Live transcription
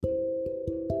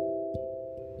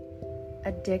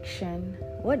Addiction.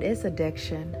 What is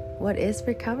addiction? What is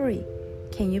recovery?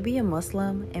 Can you be a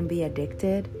Muslim and be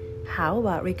addicted? How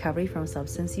about recovery from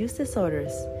substance use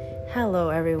disorders? Hello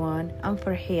everyone, I'm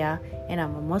Farhia and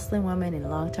I'm a Muslim woman in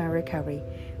long-term recovery.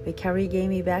 Recovery gave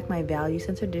me back my values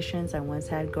and traditions I once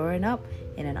had growing up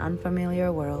in an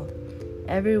unfamiliar world.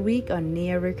 Every week on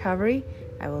Near Recovery,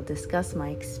 I will discuss my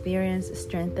experience,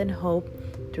 strength, and hope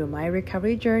through my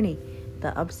recovery journey,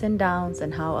 the ups and downs,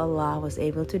 and how Allah was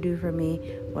able to do for me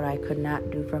what I could not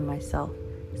do for myself.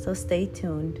 So stay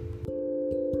tuned.